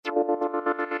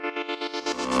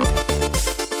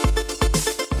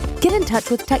Get in touch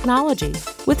with technology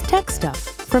with Tech Stuff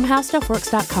from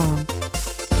HowStuffWorks.com.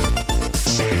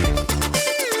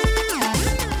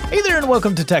 Hey there and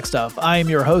welcome to Tech Stuff. I am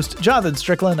your host, Jonathan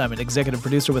Strickland. I'm an executive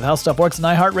producer with How Stuff Works and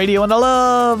iHeartRadio, and I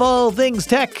love all things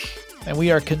tech. And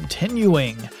we are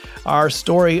continuing our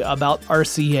story about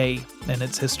RCA and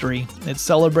its history. It's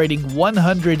celebrating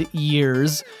 100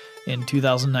 years in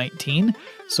 2019.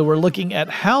 So we're looking at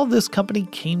how this company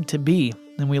came to be.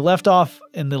 And we left off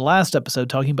in the last episode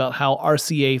talking about how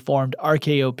RCA formed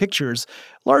RKO Pictures,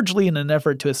 largely in an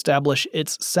effort to establish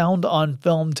its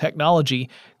sound-on-film technology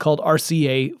called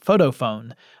RCA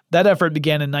Photophone. That effort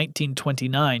began in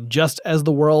 1929, just as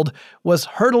the world was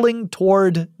hurtling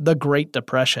toward the Great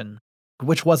Depression,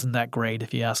 which wasn't that great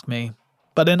if you ask me.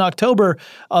 But in October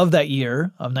of that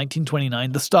year, of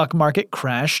 1929, the stock market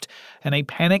crashed and a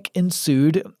panic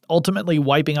ensued, ultimately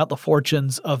wiping out the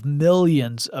fortunes of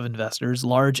millions of investors,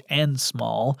 large and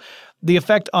small. The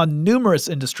effect on numerous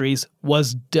industries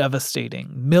was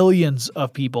devastating. Millions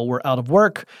of people were out of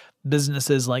work.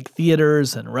 Businesses like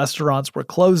theaters and restaurants were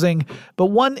closing, but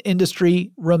one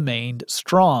industry remained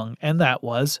strong, and that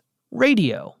was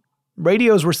radio.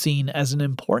 Radios were seen as an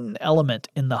important element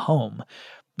in the home,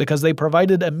 because they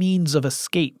provided a means of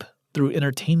escape through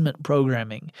entertainment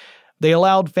programming. They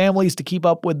allowed families to keep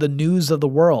up with the news of the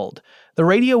world. The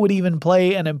radio would even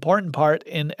play an important part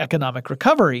in economic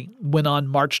recovery when on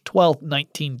March 12,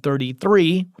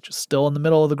 1933, which is still in the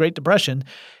middle of the Great Depression,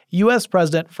 U.S.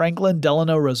 President Franklin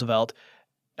Delano Roosevelt,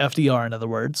 FDR in other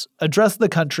words, addressed the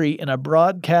country in a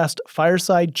broadcast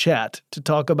fireside chat to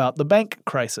talk about the bank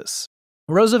crisis.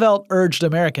 Roosevelt urged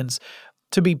Americans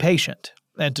to be patient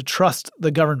and to trust the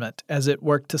government as it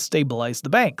worked to stabilize the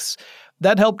banks.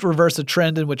 That helped reverse a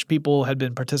trend in which people had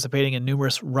been participating in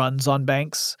numerous runs on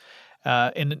banks.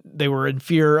 And they were in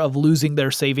fear of losing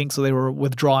their savings, so they were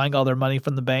withdrawing all their money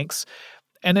from the banks.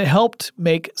 And it helped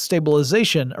make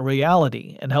stabilization a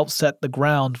reality and helped set the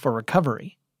ground for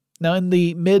recovery. Now, in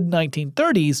the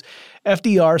mid-1930s,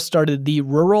 FDR started the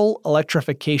Rural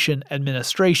Electrification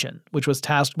Administration, which was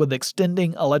tasked with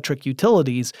extending electric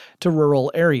utilities to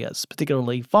rural areas,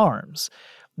 particularly farms.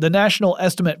 The national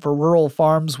estimate for rural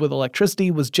farms with electricity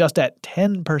was just at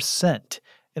 10%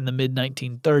 in the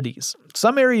mid-1930s.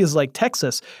 Some areas like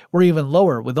Texas were even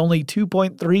lower, with only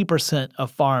 2.3% of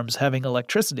farms having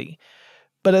electricity.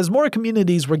 But as more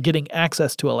communities were getting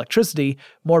access to electricity,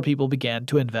 more people began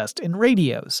to invest in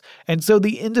radios. And so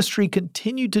the industry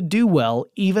continued to do well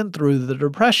even through the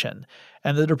Depression.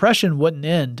 And the Depression wouldn't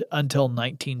end until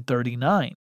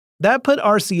 1939. That put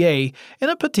RCA in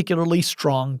a particularly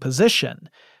strong position.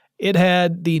 It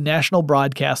had the National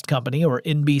Broadcast Company, or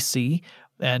NBC,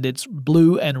 and its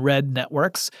blue and red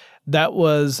networks. That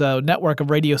was a network of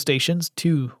radio stations,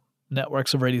 two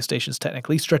networks of radio stations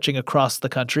technically, stretching across the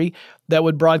country that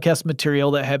would broadcast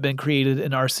material that had been created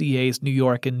in RCA's New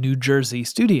York and New Jersey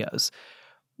studios.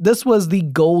 This was the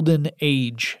golden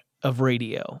age of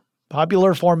radio.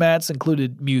 Popular formats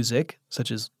included music,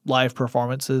 such as live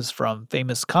performances from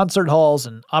famous concert halls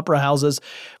and opera houses,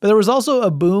 but there was also a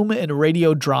boom in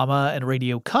radio drama and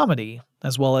radio comedy,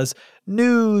 as well as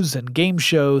news and game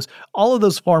shows. All of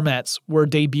those formats were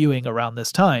debuting around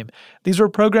this time. These were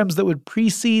programs that would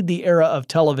precede the era of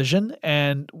television,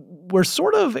 and we're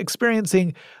sort of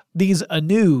experiencing these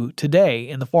anew today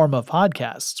in the form of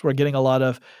podcasts. We're getting a lot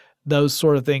of those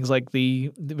sort of things like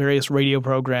the various radio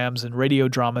programs and radio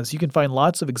dramas. You can find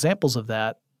lots of examples of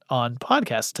that on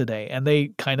podcasts today, and they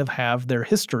kind of have their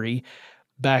history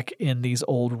back in these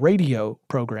old radio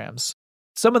programs.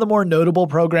 Some of the more notable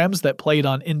programs that played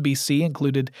on NBC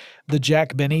included the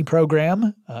Jack Benny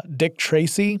program, Dick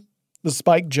Tracy, The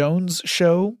Spike Jones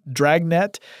Show,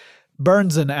 Dragnet,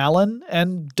 Burns and Allen,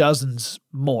 and dozens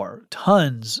more.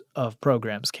 Tons of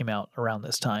programs came out around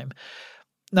this time.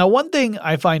 Now, one thing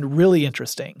I find really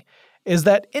interesting is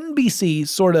that NBC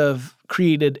sort of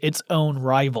created its own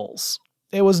rivals.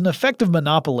 It was an effective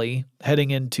monopoly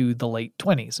heading into the late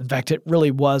 20s. In fact, it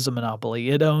really was a monopoly.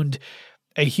 It owned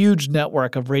a huge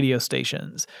network of radio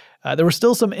stations. There were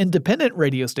still some independent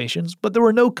radio stations, but there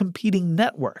were no competing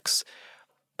networks.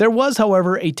 There was,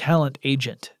 however, a talent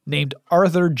agent named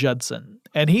Arthur Judson,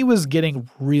 and he was getting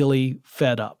really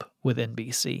fed up with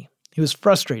NBC. He was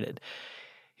frustrated.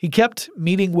 He kept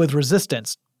meeting with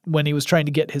resistance when he was trying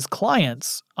to get his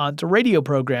clients onto radio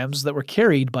programs that were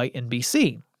carried by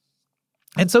NBC.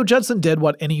 And so Judson did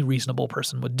what any reasonable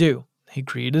person would do. He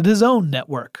created his own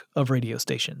network of radio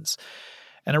stations.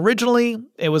 And originally,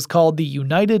 it was called the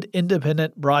United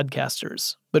Independent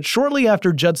Broadcasters. But shortly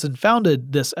after Judson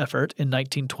founded this effort in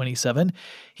 1927,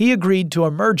 he agreed to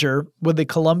a merger with the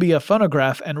Columbia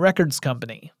Phonograph and Records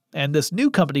Company. and this new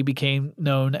company became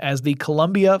known as the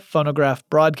Columbia Phonograph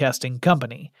Broadcasting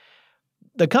Company.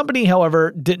 The company,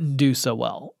 however, didn't do so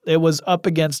well. It was up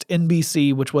against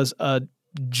NBC, which was a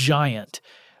giant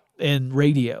in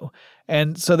radio.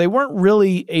 And so they weren't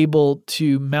really able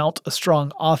to mount a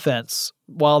strong offense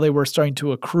while they were starting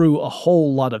to accrue a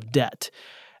whole lot of debt.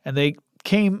 And they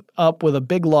came up with a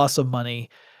big loss of money,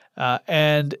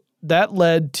 and that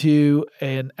led to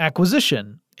an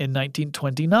acquisition in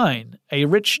 1929. A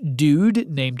rich dude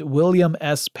named William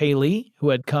S. Paley, who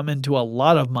had come into a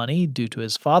lot of money due to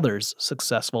his father's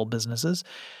successful businesses,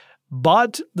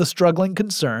 bought the struggling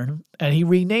concern, and he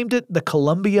renamed it the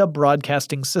Columbia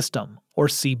Broadcasting System, or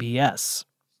CBS.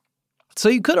 So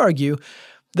you could argue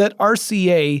that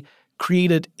RCA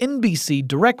created NBC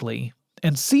directly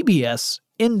and CBS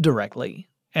indirectly,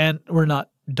 and we're not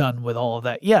done with all of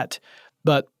that yet.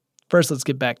 But first, let's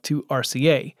get back to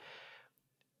RCA.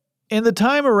 In the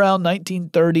time around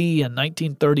 1930 and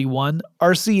 1931,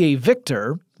 RCA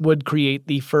Victor would create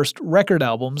the first record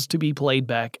albums to be played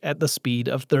back at the speed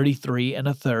of 33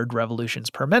 1/3 revolutions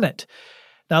per minute.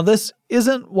 Now, this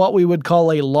isn't what we would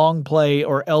call a long play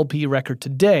or LP record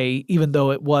today, even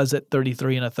though it was at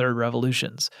 33 1/3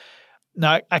 revolutions.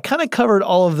 Now, I kind of covered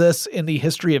all of this in the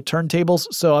history of turntables,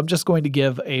 so I'm just going to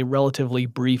give a relatively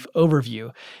brief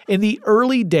overview. In the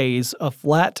early days of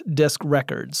flat disc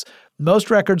records, most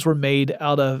records were made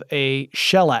out of a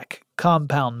shellac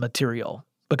compound material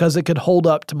because it could hold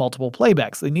up to multiple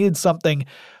playbacks. They needed something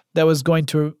that was going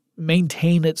to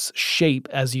maintain its shape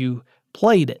as you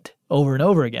played it over and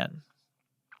over again.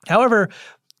 However,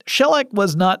 shellac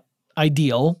was not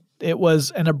ideal. It was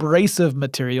an abrasive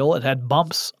material. It had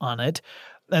bumps on it,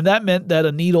 and that meant that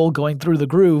a needle going through the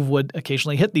groove would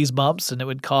occasionally hit these bumps, and it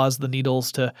would cause the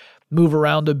needles to move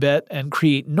around a bit and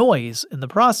create noise in the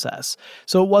process.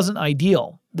 So it wasn't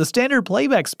ideal. The standard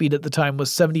playback speed at the time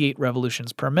was 78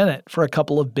 revolutions per minute for a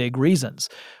couple of big reasons.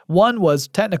 One was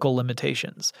technical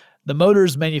limitations. The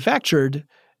motors manufactured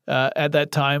at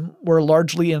that time were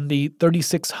largely in the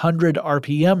 3,600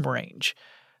 RPM range.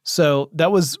 So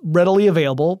that was readily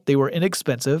available. They were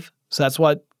inexpensive. So that's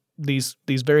what these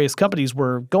various companies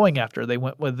were going after. They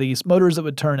went with these motors that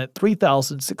would turn at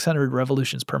 3,600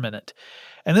 revolutions per minute.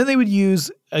 And then they would use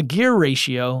a gear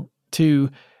ratio to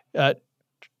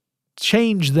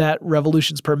change that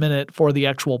revolutions per minute for the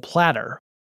actual platter.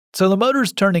 So the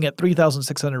motor's turning at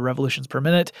 3,600 revolutions per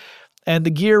minute, and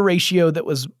the gear ratio that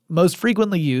was most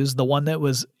frequently used, the one that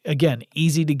was, again,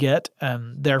 easy to get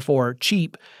and therefore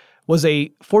cheap, was a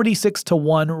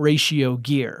 46-to-1 ratio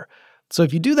gear. So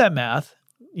if you do that math,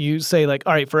 you say like,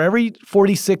 all right, for every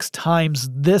 46 times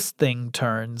this thing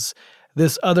turns,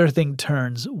 this other thing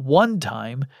turns one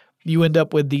time, you end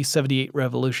up with the 78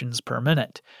 revolutions per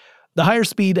minute. The higher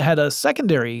speed had a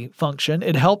secondary function.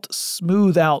 It helped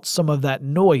smooth out some of that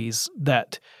noise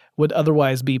that would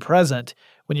otherwise be present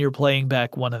when you're playing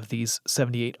back one of these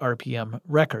 78 RPM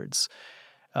records.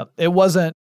 It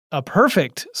wasn't a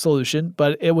perfect solution,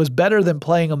 but it was better than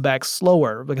playing them back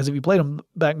slower, because if you played them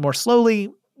back more slowly,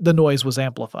 the noise was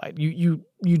amplified. You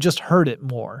just heard it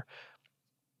more.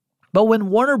 But when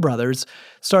Warner Brothers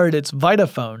started its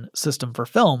Vitaphone system for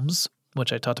films,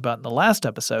 which I talked about in the last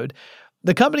episode,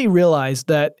 the company realized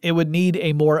that it would need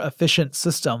a more efficient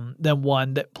system than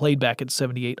one that played back at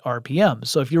 78 RPM.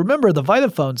 So if you remember, the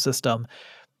Vitaphone system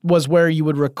was where you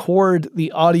would record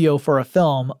the audio for a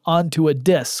film onto a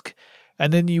disc,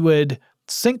 and then you would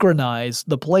synchronize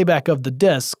the playback of the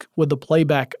disc with the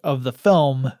playback of the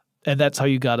film, and that's how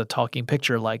you got a talking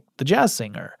picture like The Jazz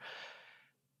Singer.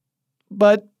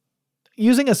 But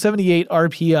using a 78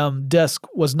 RPM disc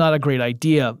was not a great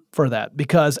idea for that,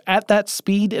 because at that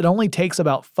speed, it only takes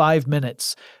about 5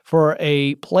 minutes for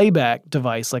a playback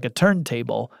device like a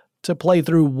turntable to play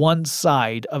through one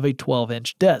side of a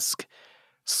 12-inch disc.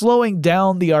 Slowing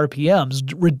down the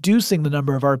RPMs, reducing the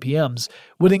number of RPMs,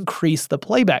 would increase the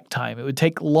playback time. It would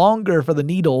take longer for the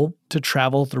needle to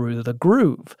travel through the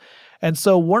groove. And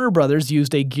so Warner Brothers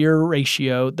used a gear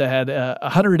ratio that had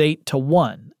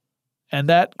 108-to-1. And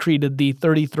that created the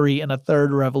 33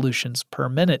 1/3 revolutions per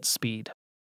minute speed.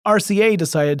 RCA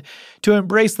decided to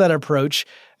embrace that approach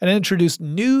and introduced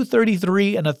new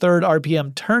 33 1/3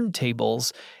 RPM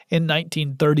turntables in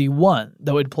 1931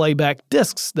 that would play back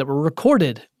discs that were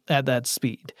recorded at that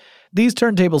speed. These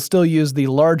turntables still use the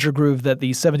larger groove that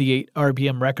the 78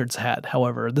 RPM records had.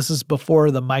 However, this is before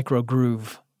the micro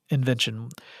groove invention.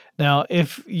 Now,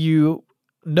 if you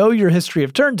know your history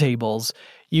of turntables,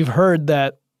 you've heard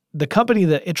that the company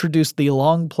that introduced the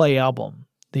long play album,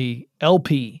 the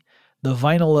LP, the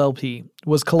vinyl LP,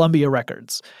 was Columbia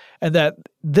Records, and that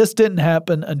this didn't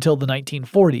happen until the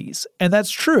 1940s. And that's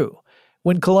true.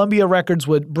 When Columbia Records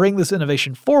would bring this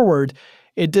innovation forward,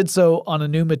 it did so on a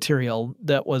new material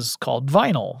that was called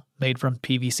vinyl, made from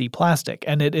PVC plastic,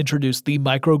 and it introduced the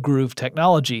microgroove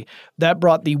technology. That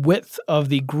brought the width of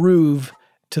the groove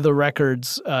to the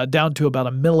records down to about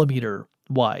 1 millimeter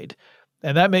wide.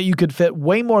 And that meant you could fit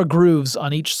way more grooves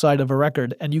on each side of a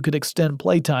record, and you could extend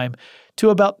playtime to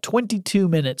about 22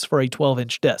 minutes for a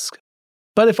 12-inch disc.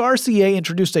 But if RCA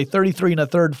introduced a 33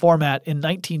 1/3 format in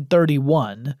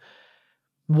 1931,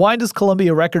 why does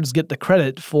Columbia Records get the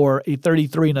credit for a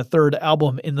 33 1/3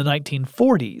 album in the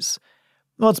 1940s?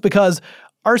 Well, it's because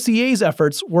RCA's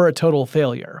efforts were a total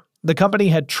failure. The company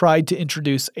had tried to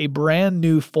introduce a brand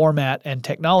new format and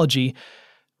technology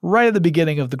right at the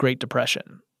beginning of the Great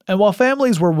Depression. And while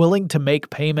families were willing to make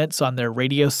payments on their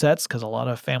radio sets, because a lot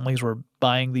of families were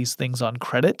buying these things on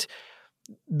credit,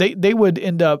 they would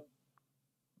end up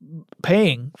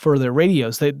paying for their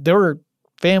radios. There were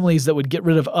families that would get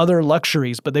rid of other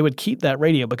luxuries, but they would keep that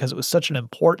radio because it was such an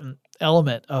important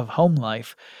element of home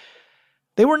life.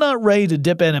 They were not ready to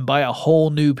dip in and buy a whole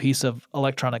new piece of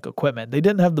electronic equipment. They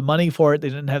didn't have the money for it. They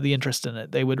didn't have the interest in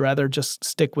it. They would rather just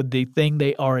stick with the thing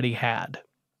they already had.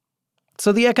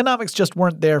 So the economics just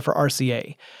weren't there for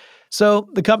RCA. So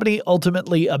the company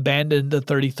ultimately abandoned the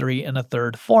 33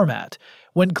 1/3 format.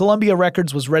 When Columbia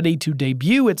Records was ready to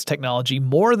debut its technology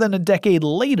more than a decade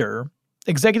later,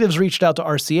 executives reached out to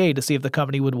RCA to see if the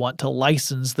company would want to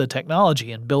license the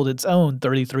technology and build its own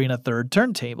 33 1/3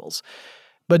 turntables.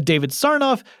 But David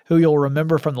Sarnoff, who you'll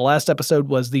remember from the last episode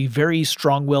was the very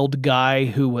strong-willed guy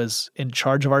who was in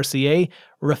charge of RCA,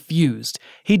 refused.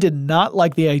 He did not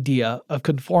like the idea of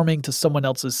conforming to someone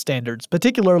else's standards,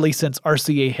 particularly since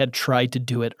RCA had tried to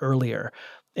do it earlier.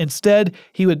 Instead,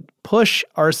 he would push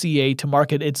RCA to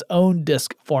market its own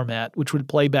disc format, which would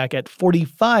play back at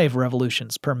 45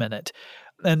 revolutions per minute.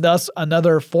 And thus,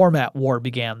 another format war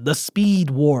began, the Speed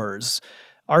Wars.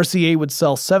 RCA would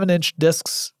sell 7-inch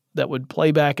discs that would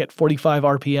play back at 45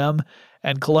 RPM,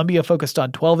 and Columbia focused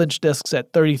on 12-inch discs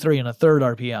at 33 1/3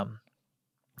 RPM.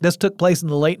 This took place in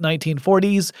the late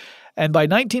 1940s, and by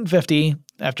 1950,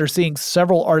 after seeing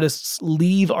several artists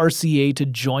leave RCA to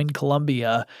join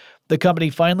Columbia, the company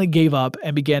finally gave up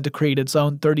and began to create its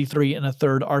own 33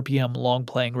 1/3 RPM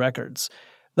long-playing records.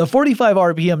 The 45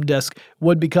 RPM disc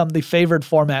would become the favored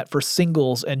format for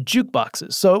singles and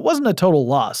jukeboxes, so it wasn't a total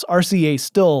loss. RCA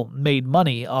still made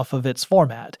money off of its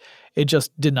format. It just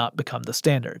did not become the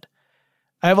standard.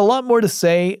 I have a lot more to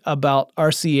say about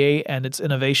RCA and its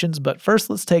innovations, but first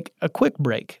let's take a quick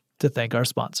break to thank our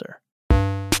sponsor.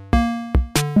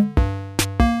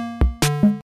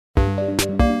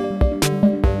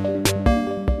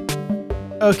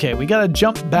 Okay, we gotta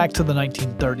jump back to the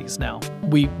 1930s now.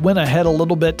 We went ahead a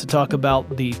little bit to talk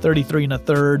about the 33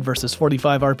 1/3 versus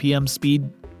 45 RPM speed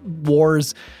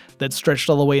wars that stretched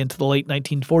all the way into the late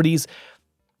 1940s.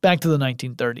 Back to the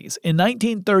 1930s. In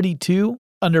 1932,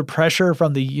 under pressure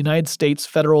from the United States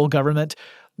federal government,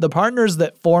 the partners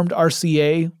that formed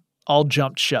RCA all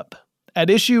jumped ship. At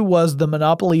issue was the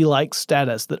monopoly-like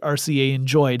status that RCA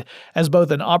enjoyed as both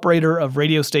an operator of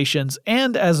radio stations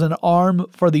and as an arm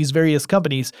for these various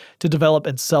companies to develop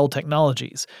and sell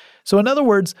technologies. So in other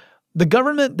words, the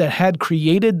government that had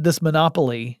created this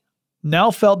monopoly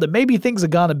now felt that maybe things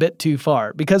had gone a bit too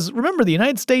far. Because remember, the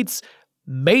United States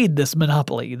made this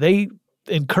monopoly. They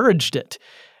encouraged it.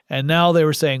 And now they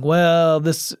were saying, well,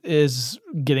 this is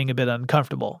getting a bit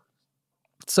uncomfortable.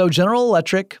 So General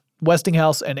Electric,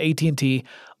 Westinghouse, and AT&T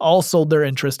all sold their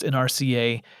interest in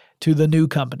RCA to the new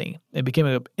company. It became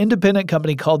an independent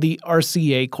company called the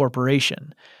RCA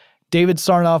Corporation. David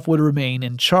Sarnoff would remain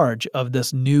in charge of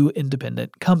this new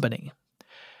independent company.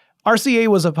 RCA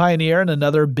was a pioneer in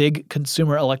another big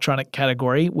consumer electronic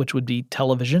category, which would be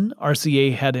television.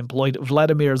 RCA had employed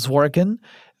Vladimir Zworykin,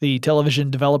 the television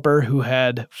developer who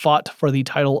had fought for the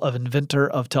title of inventor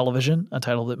of television, a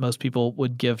title that most people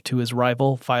would give to his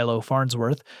rival, Philo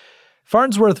Farnsworth.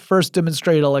 Farnsworth first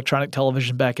demonstrated electronic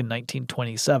television back in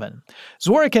 1927.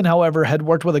 Zworykin, however, had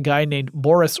worked with a guy named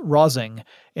Boris Rosing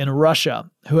in Russia,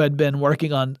 who had been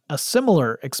working on a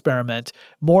similar experiment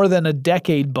more than a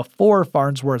decade before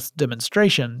Farnsworth's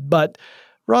demonstration, but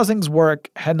Rosing's work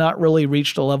had not really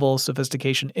reached a level of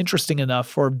sophistication interesting enough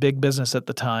for big business at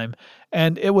the time,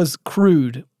 and it was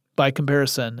crude by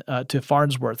comparison to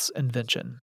Farnsworth's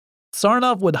invention.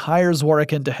 Sarnoff would hire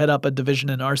Zworykin to head up a division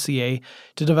in RCA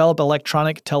to develop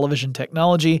electronic television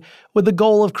technology with the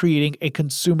goal of creating a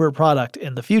consumer product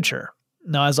in the future.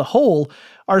 Now, as a whole,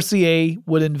 RCA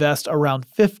would invest around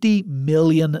 $50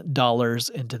 million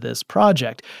into this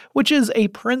project, which is a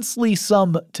princely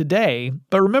sum today.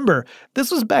 But remember, this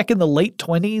was back in the late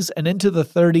 20s and into the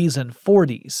 30s and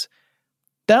 40s.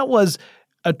 That was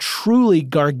a truly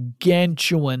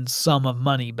gargantuan sum of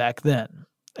money back then.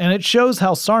 And it shows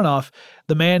how Sarnoff,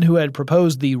 the man who had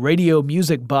proposed the radio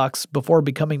music box before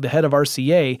becoming the head of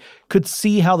RCA, could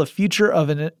see how the future of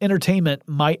entertainment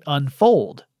might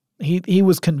unfold. He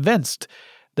was convinced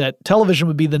that television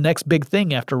would be the next big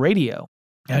thing after radio.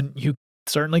 And you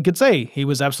certainly could say he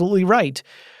was absolutely right.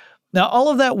 Now, all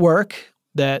of that work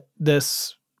that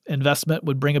this investment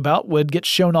would bring about would get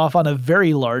shown off on a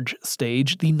very large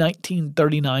stage, the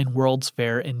 1939 World's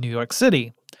Fair in New York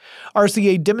City.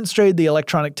 RCA demonstrated the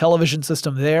electronic television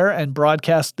system there and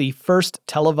broadcast the first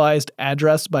televised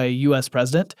address by a U.S.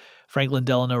 president, Franklin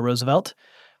Delano Roosevelt.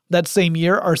 That same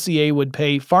year, RCA would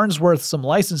pay Farnsworth some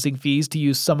licensing fees to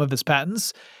use some of his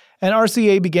patents, and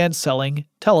RCA began selling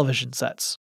television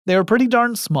sets. They were pretty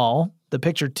darn small. The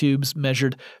picture tubes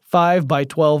measured 5 by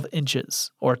 12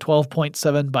 inches, or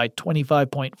 12.7 by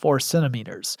 25.4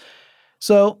 centimeters.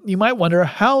 So you might wonder,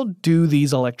 how do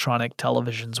these electronic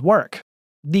televisions work?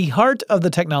 The heart of the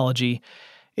technology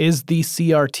is the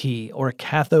CRT, or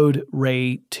cathode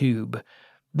ray tube.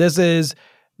 This is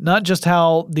not just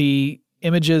how the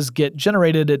images get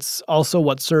generated, it's also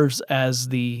what serves as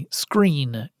the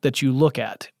screen that you look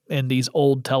at in these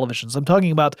old televisions. I'm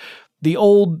talking about the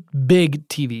old big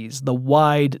TVs, the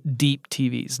wide, deep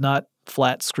TVs, not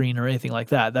flat screen or anything like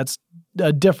that. That's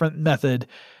a different method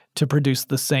to produce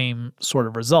the same sort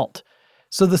of result.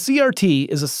 So the CRT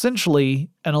is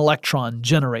essentially an electron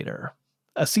generator.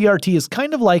 A CRT is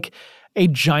kind of like a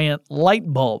giant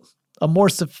light bulb, a more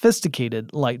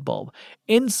sophisticated light bulb.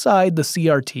 Inside the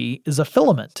CRT is a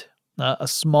filament, a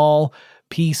small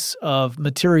piece of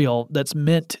material that's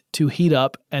meant to heat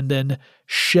up and then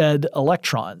shed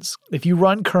electrons. If you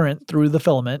run current through the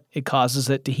filament, it causes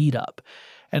it to heat up.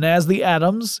 And as the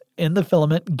atoms in the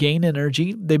filament gain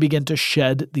energy, they begin to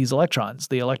shed these electrons.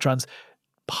 The electrons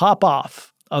pop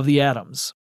off of the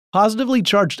atoms. Positively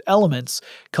charged elements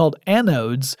called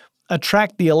anodes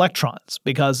attract the electrons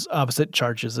because opposite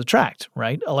charges attract,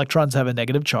 right? Electrons have a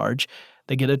negative charge.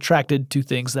 They get attracted to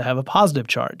things that have a positive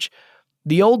charge.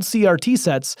 The old CRT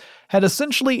sets had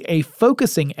essentially a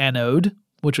focusing anode,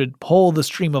 which would pull the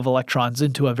stream of electrons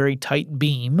into a very tight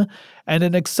beam, and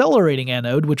an accelerating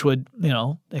anode, which would,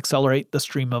 accelerate the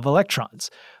stream of electrons.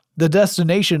 The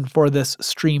destination for this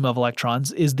stream of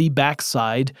electrons is the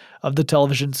backside of the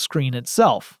television screen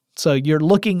itself. So you're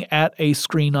looking at a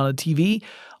screen on a TV.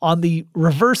 On the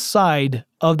reverse side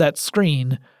of that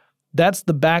screen, that's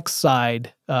the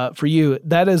backside for you.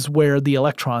 That is where the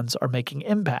electrons are making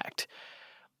impact.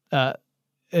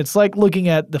 It's like looking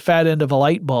at the fat end of a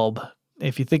light bulb.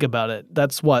 If you think about it,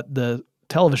 that's what the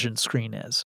television screen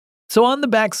is. So on the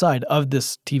backside of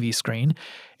this TV screen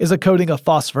is a coating of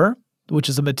phosphor, which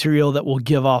is a material that will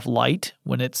give off light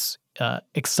when it's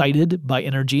excited by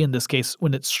energy, in this case,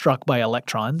 when it's struck by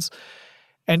electrons.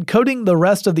 And coating the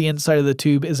rest of the inside of the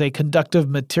tube is a conductive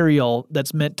material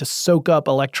that's meant to soak up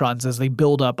electrons as they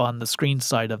build up on the screen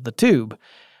side of the tube.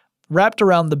 Wrapped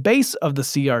around the base of the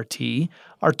CRT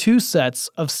are two sets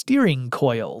of steering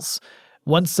coils.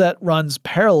 One set runs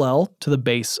parallel to the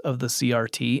base of the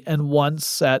CRT, and one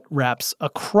set wraps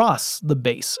across the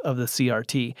base of the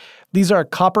CRT. These are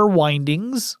copper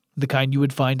windings, the kind you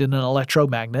would find in an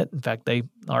electromagnet. In fact, they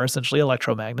are essentially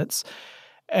electromagnets.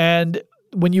 And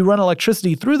when you run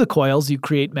electricity through the coils, you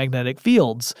create magnetic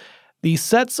fields. The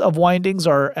sets of windings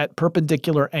are at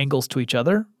perpendicular angles to each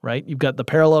other, right? You've got the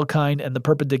parallel kind and the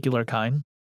perpendicular kind.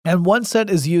 And one set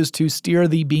is used to steer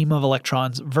the beam of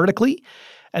electrons vertically,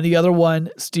 and the other one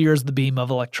steers the beam of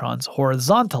electrons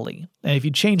horizontally. And if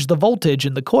you change the voltage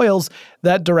in the coils,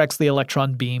 that directs the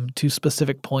electron beam to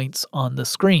specific points on the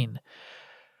screen.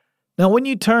 Now, when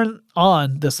you turn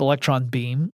on this electron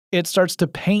beam, it starts to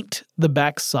paint the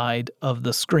backside of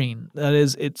the screen. That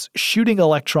is, it's shooting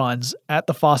electrons at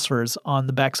the phosphors on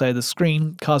the backside of the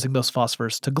screen, causing those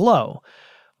phosphors to glow.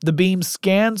 The beam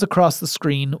scans across the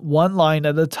screen one line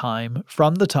at a time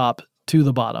from the top to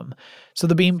the bottom. So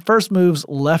the beam first moves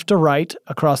left to right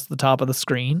across the top of the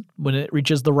screen. When it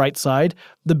reaches the right side,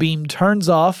 the beam turns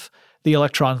off the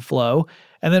electron flow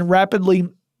and then rapidly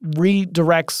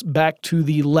redirects back to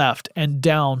the left and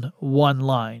down one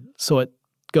line. So it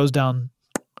goes down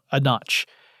a notch,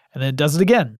 and then it does it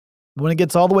again. When it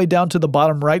gets all the way down to the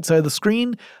bottom right side of the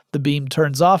screen, the beam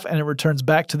turns off and it returns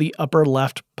back to the upper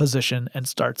left position and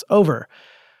starts over.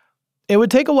 It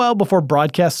would take a while before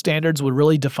broadcast standards would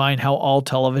really define how all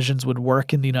televisions would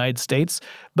work in the United States,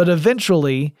 but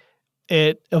eventually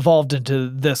it evolved into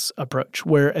this approach,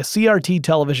 where a CRT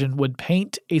television would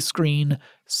paint a screen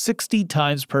 60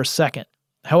 times per second.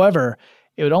 However,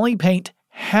 it would only paint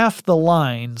half the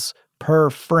lines per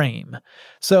frame.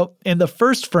 So in the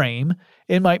first frame,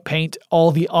 it might paint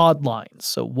all the odd lines,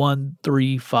 so 1,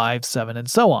 3, 5, 7, and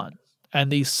so on. And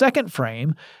the second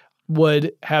frame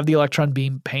would have the electron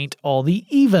beam paint all the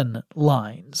even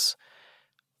lines.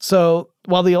 So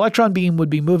while the electron beam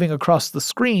would be moving across the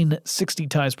screen 60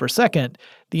 times per second,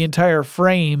 the entire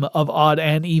frame of odd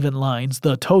and even lines,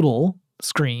 the total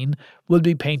screen, would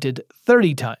be painted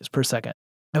 30 times per second.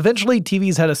 Eventually,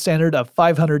 TVs had a standard of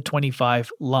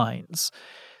 525 lines.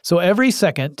 So every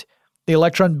second, the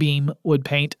electron beam would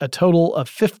paint a total of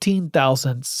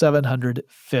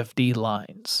 15,750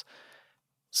 lines.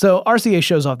 So RCA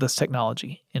shows off this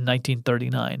technology in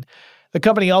 1939. The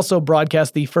company also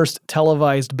broadcast the first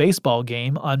televised baseball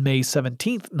game on May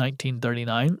 17,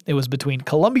 1939. It was between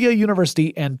Columbia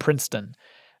University and Princeton.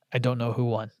 I don't know who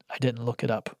won. I didn't look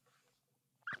it up.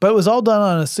 But it was all done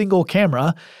on a single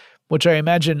camera, which I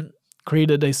imagine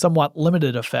created a somewhat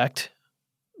limited effect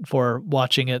for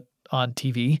watching it on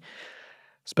TV,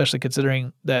 especially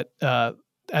considering that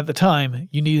at the time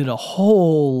you needed a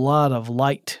whole lot of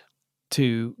light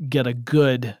to get a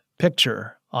good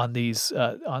picture on these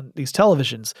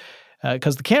televisions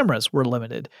because the cameras were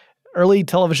limited. Early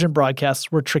television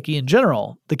broadcasts were tricky in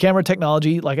general. The camera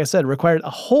technology, like I said, required a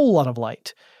whole lot of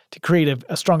light to create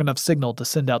a strong enough signal to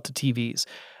send out to TVs.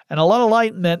 And a lot of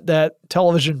light meant that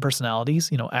television personalities,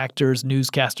 actors,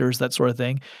 newscasters, that sort of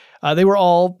thing, they were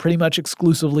all pretty much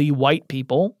exclusively white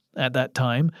people at that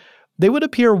time. They would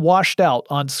appear washed out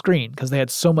on screen because they had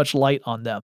so much light on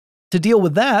them. To deal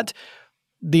with that,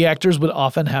 the actors would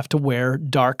often have to wear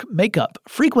dark makeup,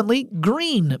 frequently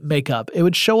green makeup. It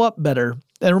would show up better.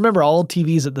 And remember, all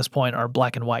TVs at this point are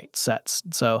black and white sets,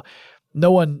 so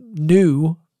no one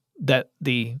knew that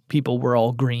the people were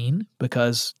all green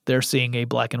because they're seeing a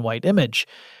black and white image.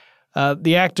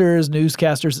 The actors,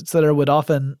 newscasters, etc. would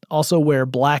often also wear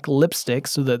black lipstick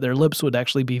so that their lips would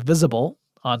actually be visible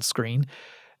on screen.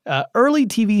 Early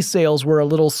TV sales were a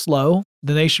little slow.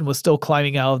 The nation was still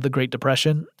climbing out of the Great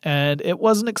Depression, and it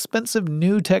was an expensive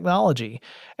new technology.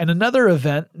 And another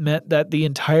event meant that the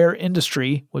entire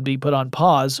industry would be put on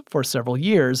pause for several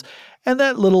years, and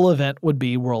that little event would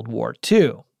be World War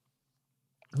II.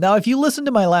 Now, if you listened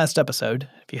to my last episode,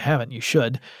 if you haven't, you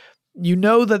should, you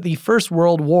know that the First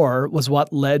World War was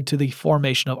what led to the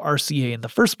formation of RCA in the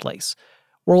first place.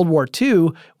 World War II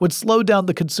would slow down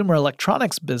the consumer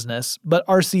electronics business, but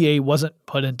RCA wasn't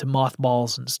put into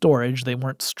mothballs and storage. They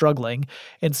weren't struggling.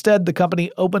 Instead, the company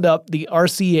opened up the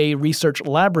RCA Research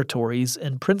Laboratories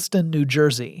in Princeton, New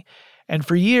Jersey. And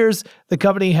for years, the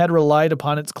company had relied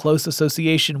upon its close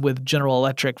association with General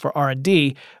Electric for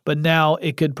R&D, but now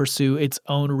it could pursue its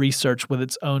own research with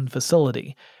its own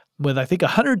facility, with I think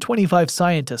 125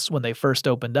 scientists when they first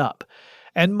opened up.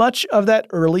 And much of that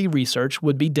early research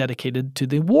would be dedicated to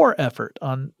the war effort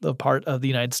on the part of the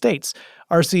United States.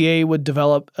 RCA would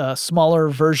develop a smaller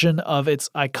version of its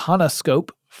iconoscope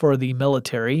for the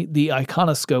military. The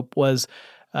iconoscope was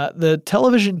the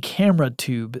television camera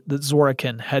tube that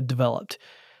Zworykin had developed.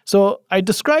 So I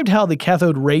described how the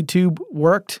cathode ray tube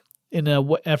worked in an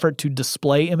effort to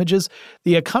display images.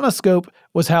 The iconoscope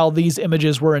was how these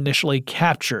images were initially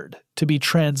captured to be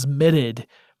transmitted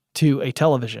to a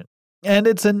television. And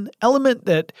it's an element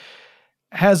that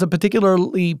has a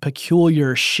particularly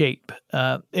peculiar shape.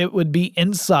 It would be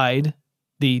inside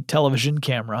the television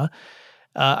camera.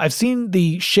 I've seen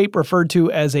the shape referred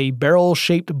to as a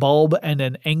barrel-shaped bulb and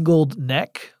an angled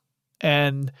neck.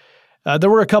 And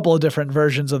there were a couple of different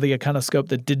versions of the iconoscope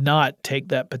that did not take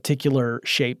that particular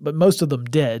shape, but most of them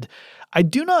did. I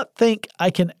do not think I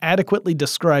can adequately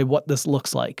describe what this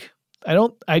looks like. I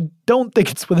don't think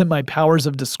it's within my powers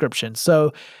of description.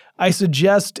 So I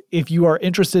suggest if you are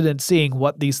interested in seeing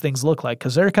what these things look like,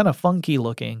 because they're kind of funky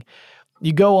looking,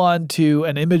 you go on to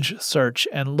an image search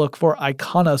and look for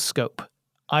iconoscope,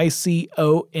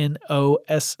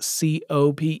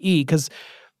 iconoscope, because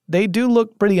they do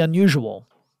look pretty unusual.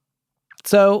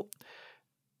 So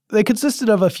they consisted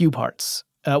of a few parts.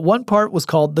 One part was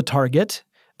called the target.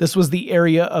 This was the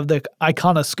area of the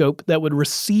iconoscope that would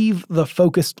receive the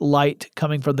focused light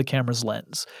coming from the camera's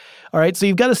lens. All right, so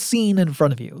you've got a scene in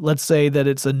front of you. Let's say that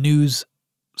it's a news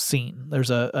scene.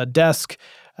 There's a desk,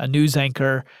 a news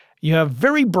anchor. You have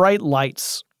very bright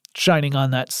lights shining on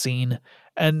that scene,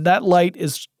 and that light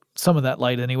is, some of that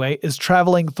light anyway, is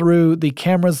traveling through the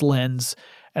camera's lens,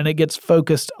 and it gets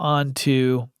focused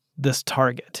onto this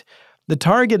target. The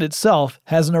target itself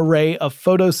has an array of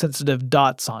photosensitive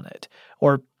dots on it,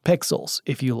 or pixels,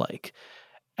 if you like.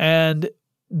 And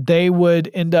they would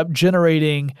end up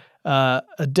generating a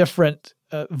different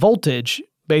voltage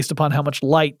based upon how much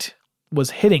light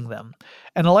was hitting them.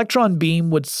 An electron beam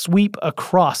would sweep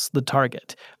across the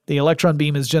target. The electron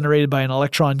beam is generated by an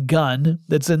electron gun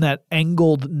that's in that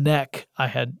angled neck I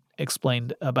had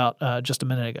explained about just a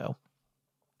minute ago.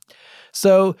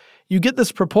 So you get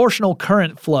this proportional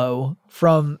current flow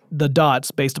from the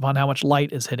dots based upon how much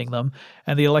light is hitting them,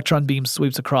 and the electron beam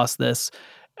sweeps across this.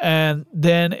 And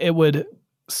then it would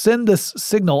send this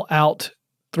signal out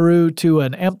through to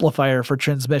an amplifier for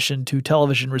transmission to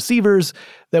television receivers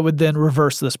that would then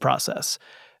reverse this process.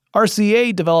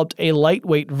 RCA developed a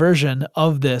lightweight version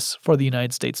of this for the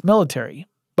United States military.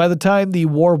 By the time the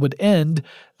war would end,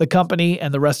 the company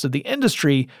and the rest of the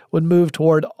industry would move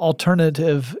toward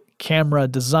alternative camera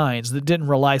designs that didn't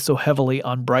rely so heavily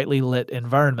on brightly lit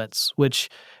environments, which,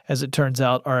 as it turns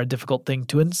out, are a difficult thing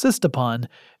to insist upon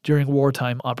during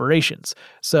wartime operations.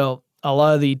 So a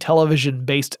lot of the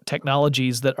television-based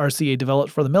technologies that RCA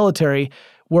developed for the military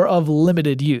were of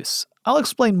limited use. I'll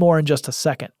explain more in just a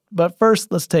second, but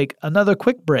first let's take another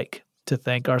quick break to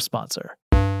thank our sponsor.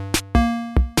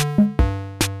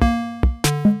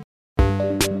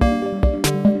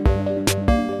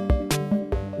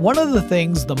 One of the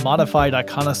things the modified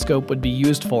iconoscope would be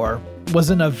used for was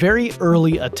in a very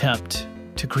early attempt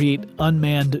to create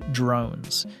unmanned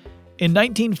drones. In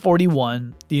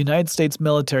 1941, the United States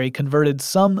military converted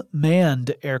some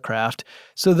manned aircraft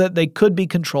so that they could be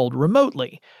controlled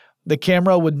remotely. The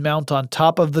camera would mount on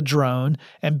top of the drone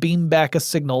and beam back a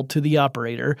signal to the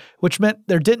operator, which meant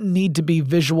there didn't need to be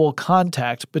visual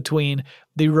contact between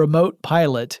the remote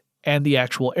pilot and the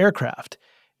actual aircraft.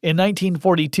 In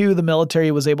 1942, the military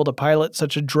was able to pilot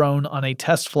such a drone on a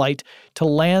test flight to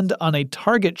land on a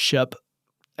target ship,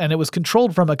 and it was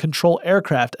controlled from a control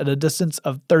aircraft at a distance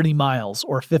of 30 miles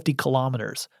or 50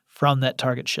 kilometers from that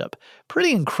target ship.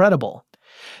 Pretty incredible.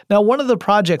 Now, one of the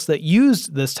projects that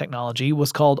used this technology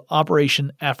was called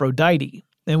Operation Aphrodite,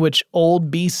 in which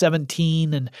old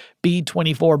B-17 and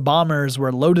B-24 bombers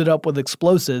were loaded up with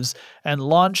explosives and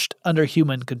launched under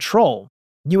human control.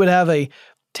 You would have a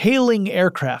tailing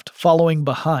aircraft following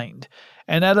behind,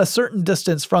 and at a certain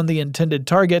distance from the intended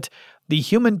target, the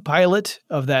human pilot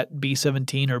of that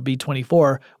B-17 or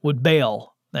B-24 would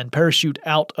bail and parachute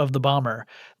out of the bomber.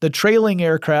 The trailing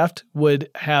aircraft would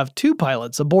have two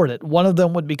pilots aboard it. One of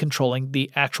them would be controlling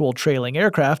the actual trailing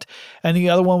aircraft, and the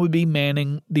other one would be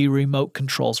manning the remote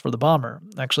controls for the bomber.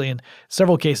 Actually, in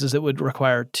several cases, it would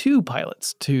require two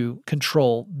pilots to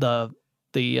control the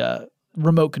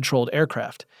remote-controlled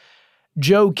aircraft.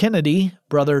 Joe Kennedy,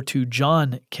 brother to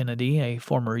John Kennedy, a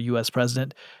former U.S.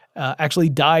 president, actually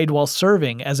died while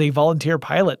serving as a volunteer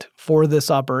pilot for this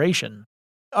operation.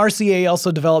 RCA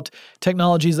also developed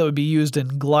technologies that would be used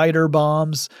in glider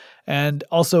bombs and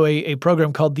also a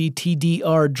program called the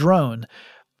TDR drone.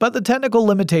 But the technical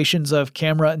limitations of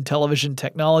camera and television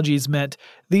technologies meant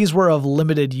these were of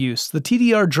limited use. The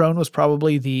TDR drone was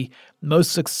probably the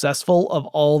most successful of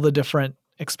all the different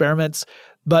experiments,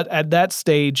 but at that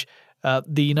stage,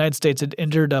 the United States had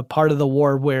entered a part of the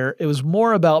war where it was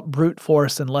more about brute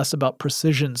force and less about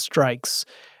precision strikes.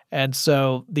 And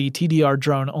so the TDR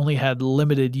drone only had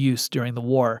limited use during the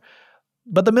war.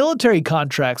 But the military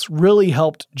contracts really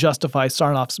helped justify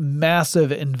Sarnoff's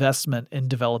massive investment in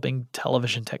developing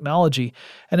television technology,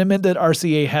 and it meant that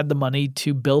RCA had the money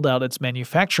to build out its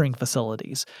manufacturing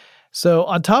facilities. So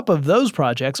on top of those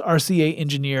projects, RCA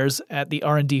engineers at the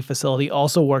R&D facility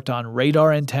also worked on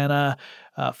radar antenna,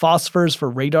 phosphors for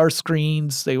radar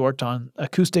screens. They worked on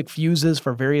acoustic fuses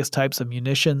for various types of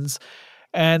munitions.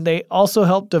 And they also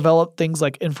helped develop things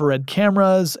like infrared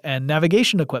cameras and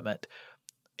navigation equipment.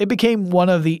 It became one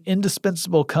of the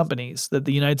indispensable companies that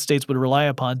the United States would rely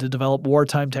upon to develop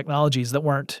wartime technologies that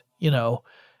weren't,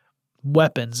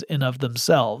 weapons in of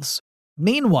themselves.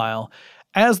 Meanwhile,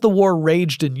 as the war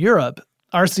raged in Europe,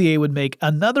 RCA would make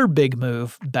another big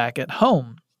move back at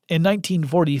home. In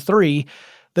 1943,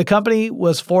 the company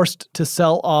was forced to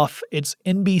sell off its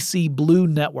NBC Blue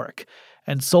network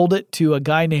and sold it to a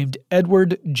guy named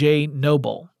Edward J.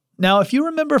 Noble. Now, if you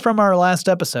remember from our last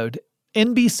episode,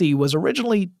 NBC was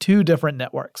originally two different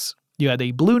networks. You had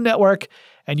a blue network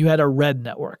and you had a red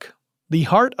network. The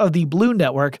heart of the blue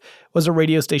network was a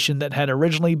radio station that had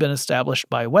originally been established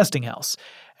by Westinghouse,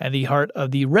 and the heart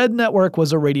of the red network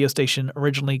was a radio station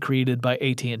originally created by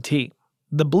AT&T.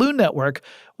 The Blue Network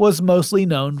was mostly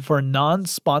known for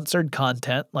non-sponsored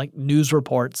content like news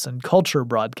reports and culture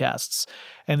broadcasts,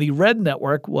 and the Red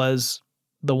Network was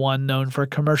the one known for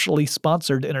commercially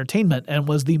sponsored entertainment and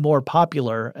was the more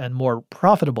popular and more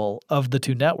profitable of the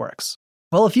two networks.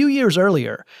 Well, a few years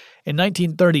earlier, in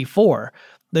 1934,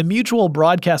 the Mutual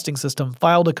Broadcasting System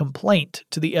filed a complaint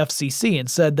to the FCC and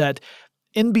said that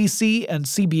NBC and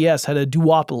CBS had a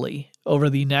duopoly over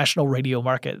the national radio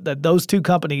market, that those two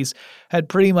companies had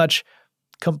pretty much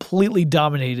completely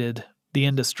dominated the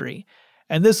industry.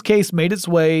 And this case made its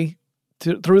way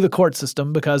through the court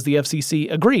system because the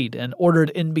FCC agreed and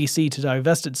ordered NBC to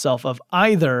divest itself of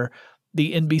either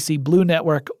the NBC Blue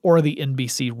Network or the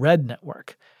NBC Red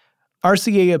Network.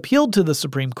 RCA appealed to the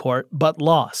Supreme Court but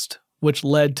lost, which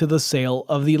led to the sale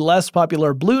of the less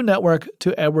popular Blue Network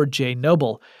to Edward J.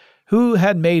 Noble, who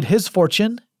had made his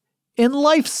fortune in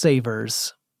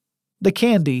lifesavers. The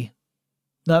candy,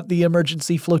 not the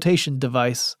emergency flotation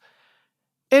device.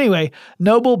 Anyway,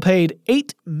 Noble paid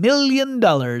 $8 million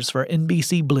for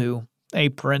NBC Blue, a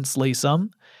princely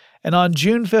sum, and on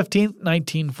June 15,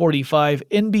 1945,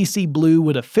 NBC Blue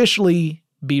would officially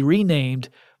be renamed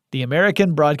the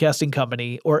American Broadcasting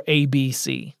Company, or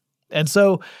ABC. And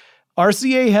so,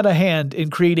 RCA had a hand in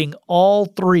creating all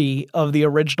three of the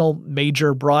original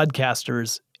major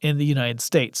broadcasters in the United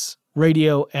States,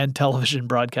 radio and television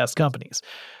broadcast companies.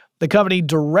 The company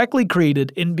directly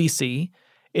created NBC,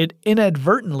 it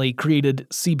inadvertently created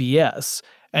CBS,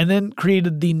 and then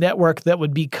created the network that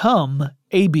would become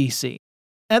ABC.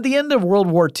 At the end of World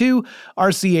War II,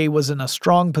 RCA was in a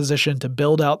strong position to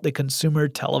build out the consumer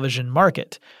television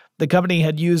market. The company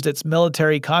had used its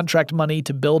military contract money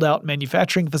to build out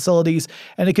manufacturing facilities,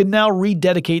 and it could now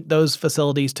rededicate those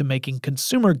facilities to making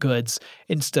consumer goods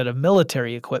instead of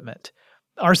military equipment.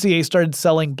 RCA started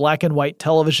selling black and white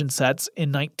television sets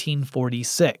in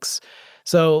 1946.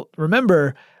 So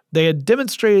remember, they had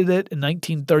demonstrated it in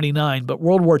 1939, but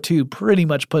World War II pretty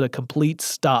much put a complete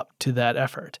stop to that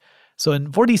effort. So in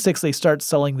 1946, they start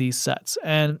selling these sets,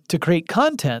 and to create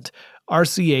content,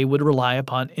 RCA would rely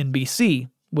upon NBC,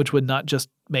 which would not just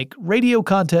make radio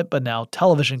content, but now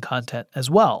television content as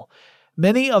well.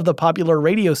 Many of the popular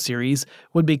radio series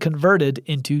would be converted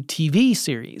into TV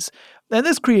series. And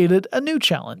this created a new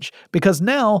challenge, because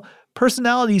now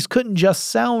personalities couldn't just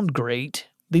sound great,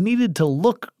 they needed to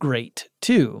look great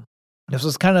too. This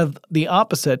was kind of the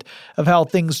opposite of how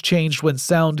things changed when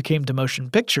sound came to motion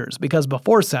pictures, because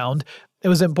before sound, it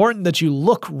was important that you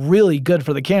look really good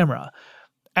for the camera.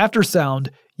 After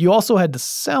sound, you also had to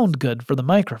sound good for the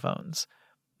microphones.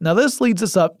 Now this leads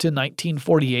us up to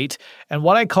 1948 and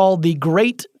what I call the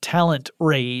Great Talent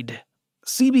Raid.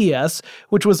 CBS,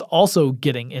 which was also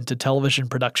getting into television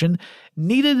production,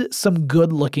 needed some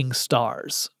good-looking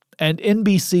stars, and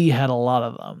NBC had a lot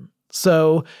of them.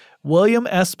 So William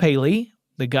S. Paley,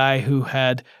 the guy who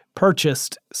had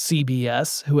purchased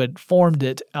CBS, who had formed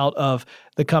it out of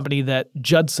the company that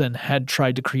Judson had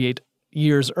tried to create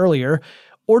years earlier,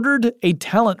 ordered a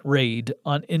talent raid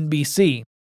on NBC.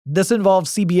 This involved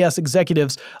CBS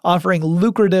executives offering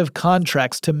lucrative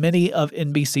contracts to many of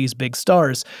NBC's big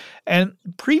stars. And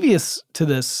previous to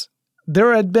this,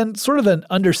 there had been sort of an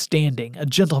understanding, a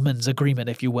gentleman's agreement,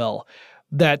 if you will,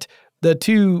 that the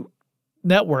two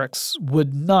networks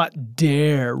would not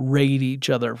dare raid each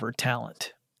other for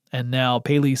talent. And now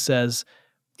Paley says,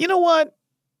 you know what?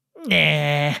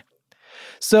 Nah.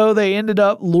 So they ended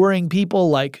up luring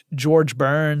people like George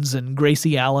Burns and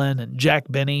Gracie Allen and Jack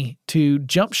Benny to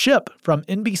jump ship from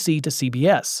NBC to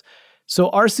CBS. So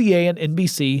RCA and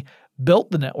NBC built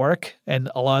the network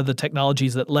and a lot of the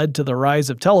technologies that led to the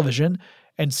rise of television,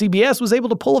 and CBS was able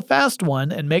to pull a fast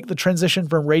one and make the transition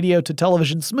from radio to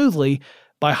television smoothly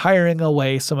by hiring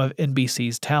away some of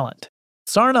NBC's talent.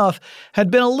 Sarnoff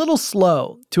had been a little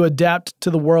slow to adapt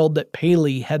to the world that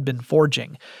Paley had been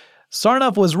forging.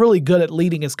 Sarnoff was really good at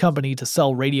leading his company to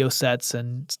sell radio sets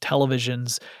and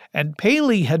televisions, and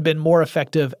Paley had been more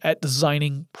effective at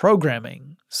designing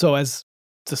programming, so as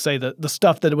to say the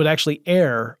stuff that would actually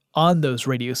air on those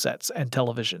radio sets and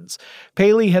televisions.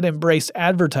 Paley had embraced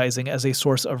advertising as a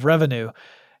source of revenue.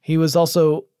 He was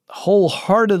also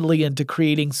wholeheartedly into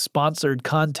creating sponsored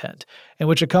content, in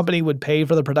which a company would pay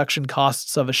for the production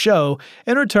costs of a show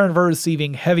in return for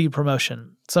receiving heavy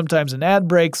promotion, sometimes in ad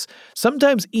breaks,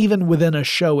 sometimes even within a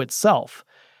show itself.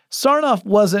 Sarnoff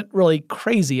wasn't really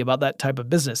crazy about that type of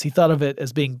business. He thought of it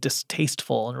as being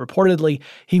distasteful, and reportedly,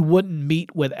 he wouldn't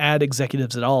meet with ad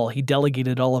executives at all. He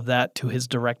delegated all of that to his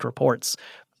direct reports.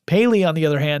 Paley, on the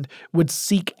other hand, would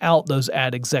seek out those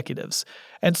ad executives.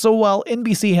 And so while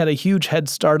NBC had a huge head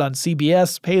start on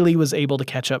CBS, Paley was able to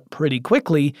catch up pretty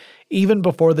quickly, even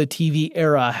before the TV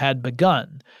era had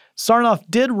begun. Sarnoff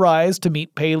did rise to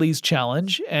meet Paley's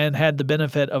challenge and had the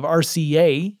benefit of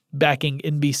RCA backing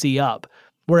NBC up,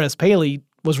 whereas Paley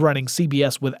was running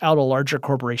CBS without a larger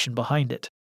corporation behind it.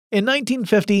 In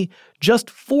 1950, just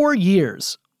 4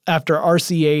 years after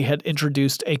RCA had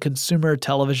introduced a consumer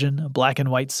television, black and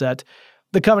white set,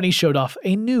 the company showed off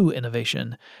a new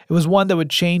innovation. It was one that would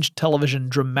change television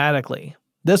dramatically.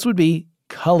 This would be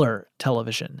color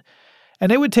television.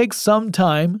 And it would take some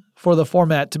time for the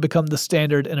format to become the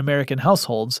standard in American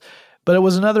households, but it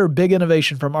was another big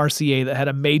innovation from RCA that had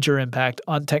a major impact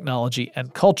on technology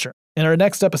and culture. In our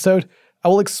next episode, I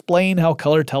will explain how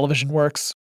color television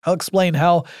works. I'll explain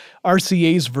how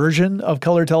RCA's version of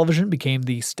color television became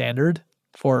the standard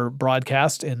for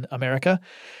broadcast in America.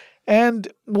 And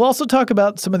we'll also talk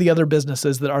about some of the other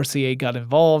businesses that RCA got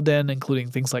involved in, including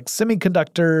things like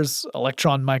semiconductors,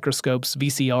 electron microscopes,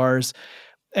 VCRs,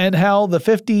 and how the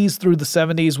 50s through the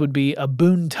 70s would be a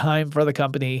boon time for the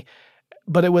company,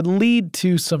 but it would lead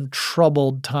to some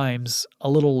troubled times a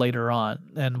little later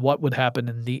on, and what would happen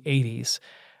in the 80s.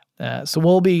 So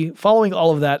we'll be following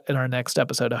all of that in our next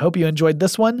episode. I hope you enjoyed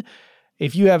this one.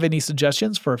 If you have any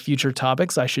suggestions for future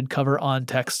topics I should cover on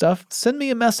Tech Stuff, send me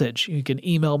a message. You can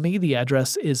email me. The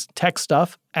address is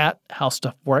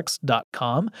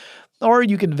techstuff@howstuffworks.com. Or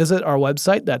you can visit our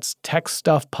website. That's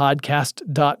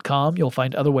techstuffpodcast.com. You'll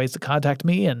find other ways to contact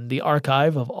me and the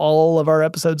archive of all of our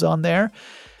episodes on there.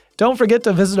 Don't forget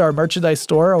to visit our merchandise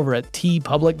store over at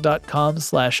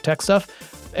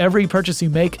tpublic.com/techstuff. Every purchase you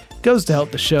make goes to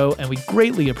help the show, and we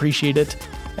greatly appreciate it.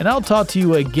 And I'll talk to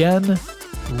you again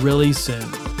really soon.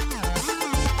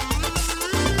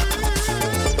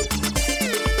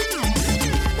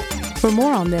 For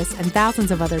more on this and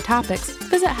thousands of other topics,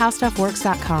 visit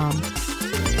howstuffworks.com.